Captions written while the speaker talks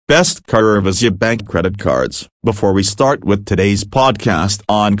Best Karur Vysya Bank Credit Cards. Before we start with today's podcast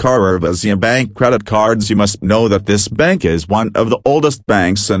on Karur Vysya Bank Credit Cards, you must know that this bank is one of the oldest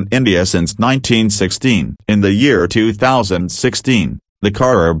banks in India since 1916. In the year 2016, the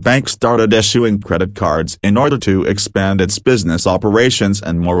Karur Bank started issuing credit cards in order to expand its business operations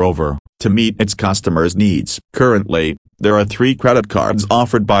and moreover, to meet its customers' needs. Currently, there are 3 credit cards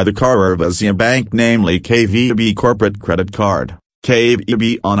offered by the Karur Vysya Bank, namely KVB Corporate Credit Card,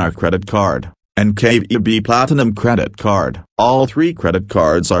 KVB Honor Credit Card, and KVB Platinum Credit Card. All 3 credit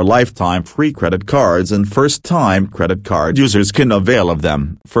cards are lifetime free credit cards and first-time credit card users can avail of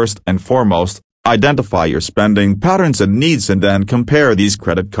them. First and foremost, identify your spending patterns and needs and then compare these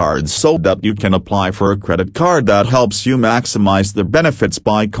credit cards so that you can apply for a credit card that helps you maximize the benefits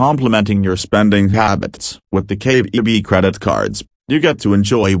by complementing your spending habits. With the KVB credit cards, you get to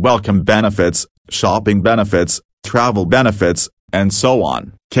enjoy welcome benefits, shopping benefits, travel benefits, and so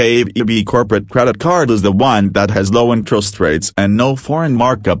on. KVB Corporate Credit Card is the one that has low interest rates and no foreign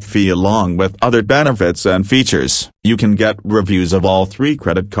markup fee along with other benefits and features. You can get reviews of all 3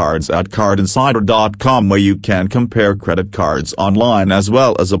 credit cards at cardinsider.com, where you can compare credit cards online as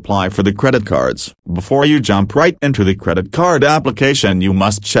well as apply for the credit cards. Before you jump right into the credit card application, you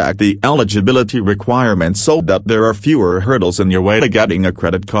must check the eligibility requirements so that there are fewer hurdles in your way to getting a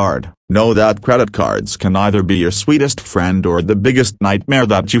credit card. Know that credit cards can either be your sweetest friend or the biggest nightmare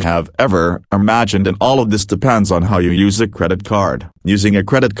that you have ever imagined, and all of this depends on how you use a credit card. Using a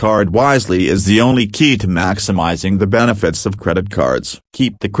credit card wisely is the only key to maximizing the benefits of credit cards.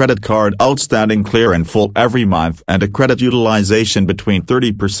 Keep the credit card outstanding clear and full every month and a credit utilization between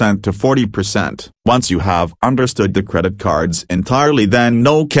 30% to 40%. Once you have understood the credit cards entirely, then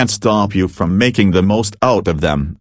no can stop you from making the most out of them.